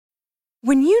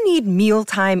When you need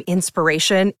mealtime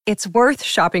inspiration, it's worth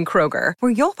shopping Kroger,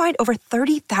 where you'll find over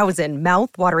 30,000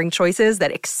 mouth-watering choices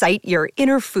that excite your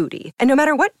inner foodie. And no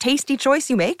matter what tasty choice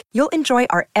you make, you'll enjoy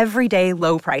our everyday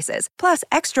low prices, plus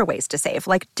extra ways to save,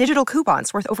 like digital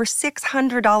coupons worth over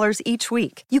 $600 each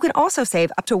week. You can also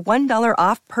save up to $1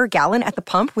 off per gallon at the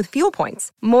pump with fuel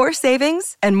points. More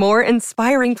savings and more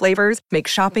inspiring flavors make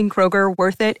shopping Kroger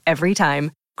worth it every time.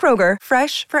 Kroger,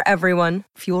 fresh for everyone.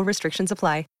 Fuel restrictions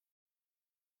apply.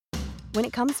 When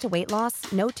it comes to weight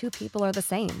loss, no two people are the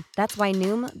same. That's why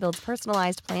Noom builds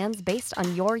personalized plans based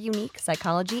on your unique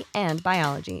psychology and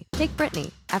biology. Take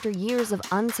Brittany. After years of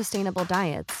unsustainable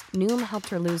diets, Noom helped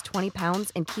her lose 20 pounds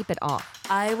and keep it off.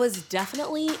 I was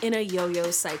definitely in a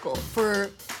yo-yo cycle for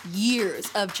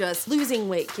years of just losing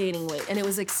weight, gaining weight, and it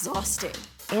was exhausting.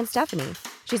 And Stephanie.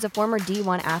 She's a former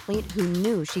D1 athlete who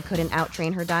knew she couldn't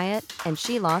outtrain her diet, and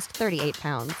she lost 38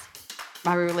 pounds.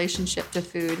 My relationship to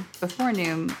food before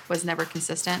Noom was never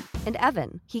consistent. And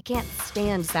Evan, he can't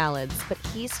stand salads, but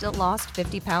he still lost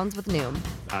 50 pounds with Noom.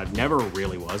 I never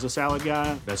really was a salad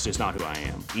guy. That's just not who I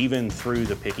am. Even through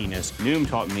the pickiness, Noom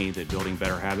taught me that building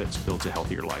better habits builds a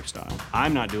healthier lifestyle.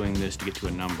 I'm not doing this to get to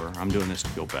a number. I'm doing this to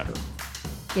feel better.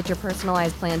 Get your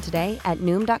personalized plan today at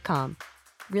Noom.com.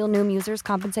 Real Noom users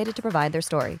compensated to provide their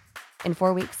story. In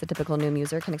 4 weeks, the typical Noom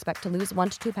user can expect to lose 1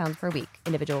 to 2 pounds per week.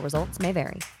 Individual results may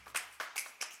vary.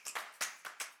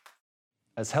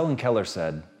 As Helen Keller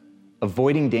said,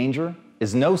 avoiding danger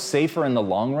is no safer in the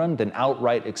long run than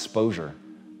outright exposure.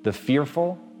 The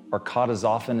fearful are caught as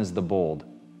often as the bold.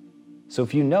 So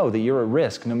if you know that you're at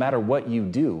risk no matter what you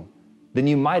do, then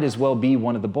you might as well be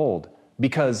one of the bold,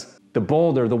 because the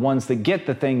bold are the ones that get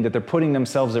the thing that they're putting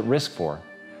themselves at risk for.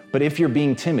 But if you're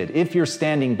being timid, if you're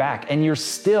standing back, and you're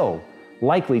still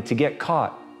likely to get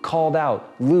caught, called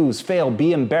out, lose, fail,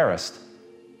 be embarrassed,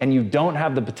 and you don't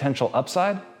have the potential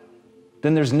upside,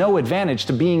 then there's no advantage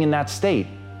to being in that state.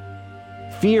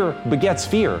 Fear begets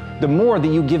fear. The more that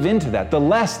you give into that, the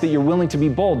less that you're willing to be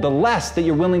bold, the less that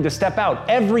you're willing to step out.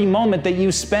 Every moment that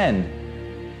you spend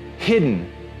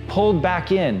hidden, pulled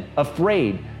back in,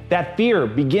 afraid, that fear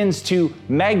begins to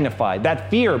magnify.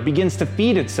 That fear begins to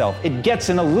feed itself. It gets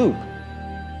in a loop.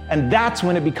 And that's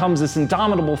when it becomes this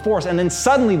indomitable force. And then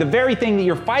suddenly the very thing that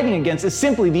you're fighting against is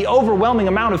simply the overwhelming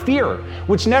amount of fear,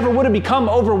 which never would have become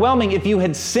overwhelming if you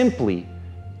had simply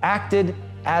acted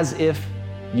as if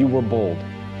you were bold.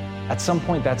 At some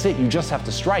point, that's it. You just have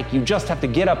to strike. You just have to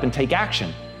get up and take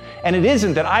action. And it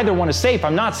isn't that either one is safe.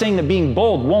 I'm not saying that being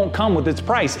bold won't come with its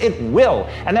price. It will.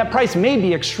 And that price may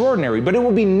be extraordinary, but it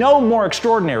will be no more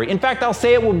extraordinary. In fact, I'll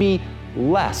say it will be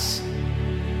less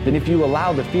than if you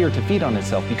allow the fear to feed on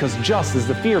itself, because just as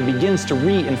the fear begins to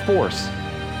reinforce,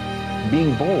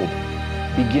 being bold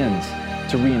begins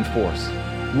to reinforce.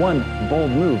 One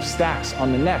bold move stacks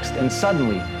on the next, and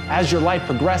suddenly, as your life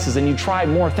progresses and you try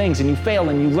more things and you fail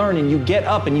and you learn and you get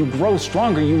up and you grow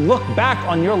stronger, you look back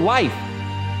on your life.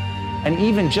 And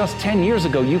even just 10 years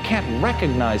ago, you can't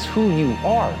recognize who you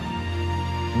are.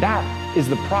 That is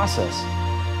the process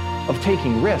of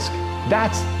taking risk.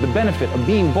 That's the benefit of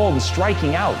being bold and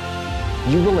striking out.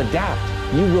 You will adapt.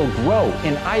 You will grow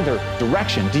in either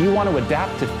direction. Do you want to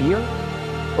adapt to fear?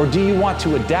 Or do you want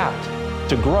to adapt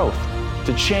to growth,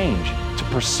 to change, to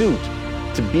pursuit,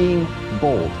 to being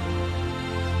bold?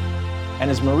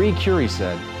 And as Marie Curie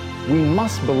said, we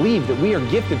must believe that we are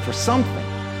gifted for something,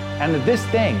 and that this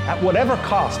thing, at whatever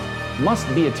cost, must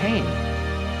be attained.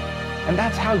 And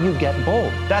that's how you get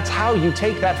bold. That's how you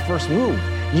take that first move.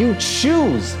 You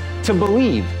choose to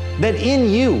believe that in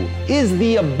you is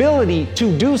the ability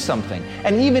to do something.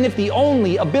 And even if the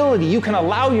only ability you can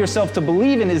allow yourself to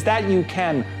believe in is that you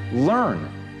can learn,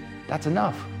 that's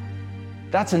enough.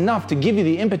 That's enough to give you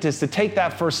the impetus to take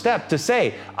that first step, to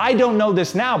say, I don't know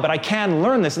this now, but I can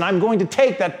learn this, and I'm going to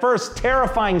take that first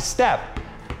terrifying step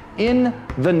in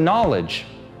the knowledge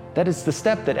that it's the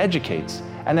step that educates.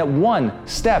 And that one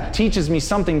step teaches me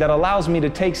something that allows me to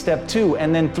take step 2,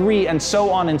 and then 3, and so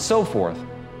on and so forth.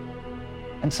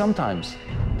 And sometimes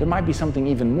there might be something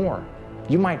even more.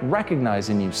 You might recognize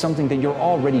in you something that you're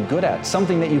already good at,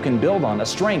 something that you can build on, a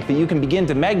strength that you can begin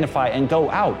to magnify and go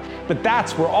out. But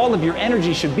that's where all of your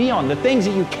energy should be on, the things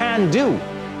that you can do,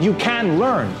 you can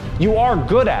learn, you are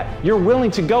good at. You're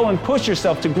willing to go and push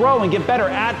yourself to grow and get better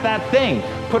at that thing.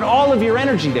 Put all of your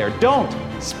energy there. Don't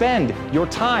spend your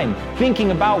time thinking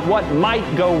about what might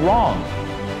go wrong.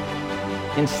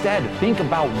 Instead, think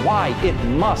about why it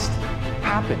must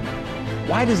happen.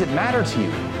 Why does it matter to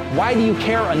you? Why do you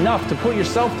care enough to put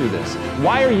yourself through this?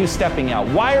 Why are you stepping out?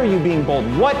 Why are you being bold?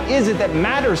 What is it that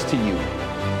matters to you?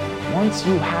 Once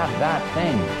you have that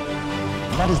thing,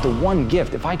 That is the one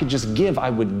gift. If I could just give,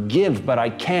 I would give, but I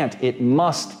can't. It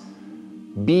must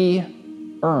be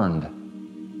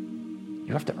earned.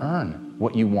 You have to earn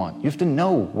what you want. You have to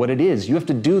know what it is. You have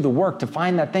to do the work to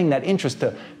find that thing, that interest,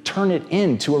 to turn it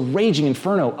into a raging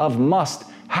inferno of must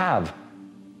have.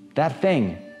 That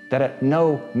thing that at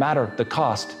no matter the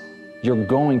cost, you're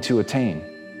going to attain.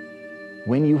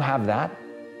 When you have that,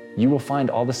 you will find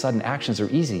all of a sudden actions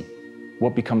are easy.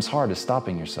 What becomes hard is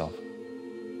stopping yourself.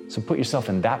 So put yourself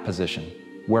in that position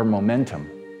where momentum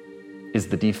is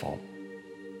the default.